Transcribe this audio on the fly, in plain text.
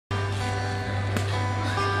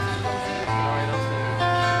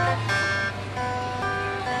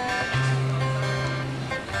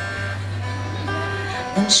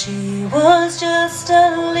she was just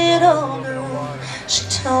a little girl, she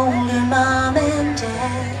told her mom and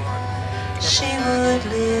dad she would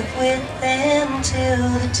live with them till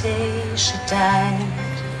the day she died.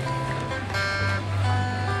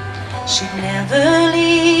 She'd never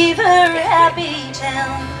leave her happy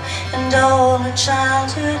town and all her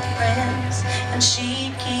childhood friends, and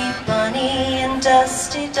she'd keep Bunny and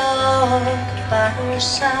Dusty Dog by her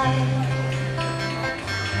side.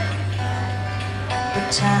 But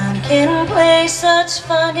time can play such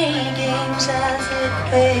funny games as it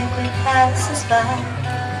quickly passes by,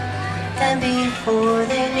 and before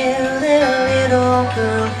they knew, their little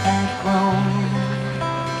girl had grown.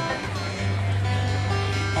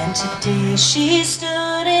 And today she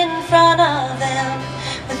stood in front of them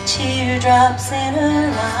with teardrops in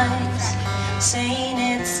her eyes, saying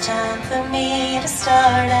it's time for me to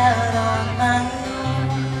start out on my own.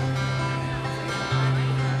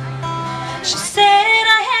 She said,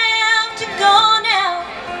 I have to go now,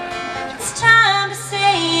 it's time to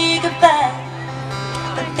say goodbye.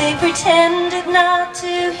 But they pretended not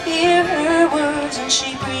to hear her words, and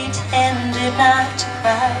she pretended not to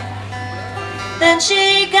cry. Then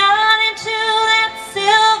she got into that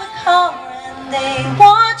silver car and they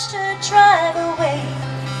watched her drive away.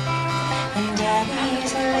 And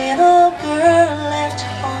Daddy's little girl left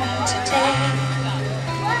home today.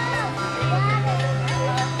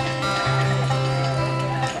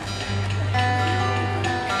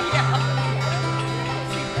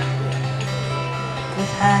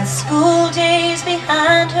 With high school days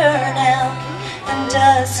behind her now and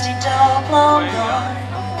Dusty Dog long gone,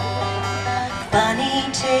 Bunny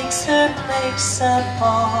takes her place up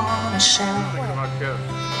on a shelf.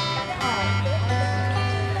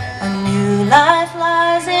 A new life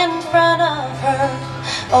lies in front of her.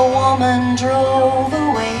 A woman drove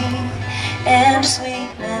away, and sweet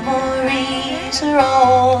memories are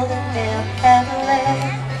all that they'll have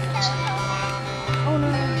left.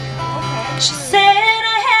 She said,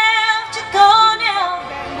 I have to go now,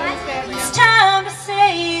 it's time to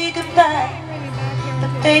say goodbye.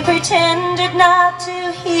 But they pretended not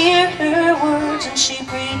to hear her words, and she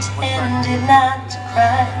pretended not to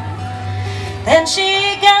cry. Then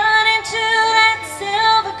she got into that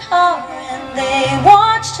silver car and they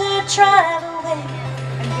watched her drive away.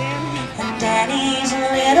 And Daddy's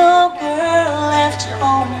little girl left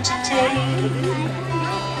home today.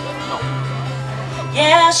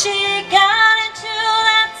 Yeah, she got into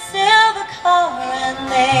that silver car and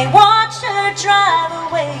they watched her drive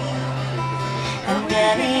away. And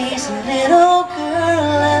Daddy's little girl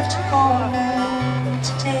left home.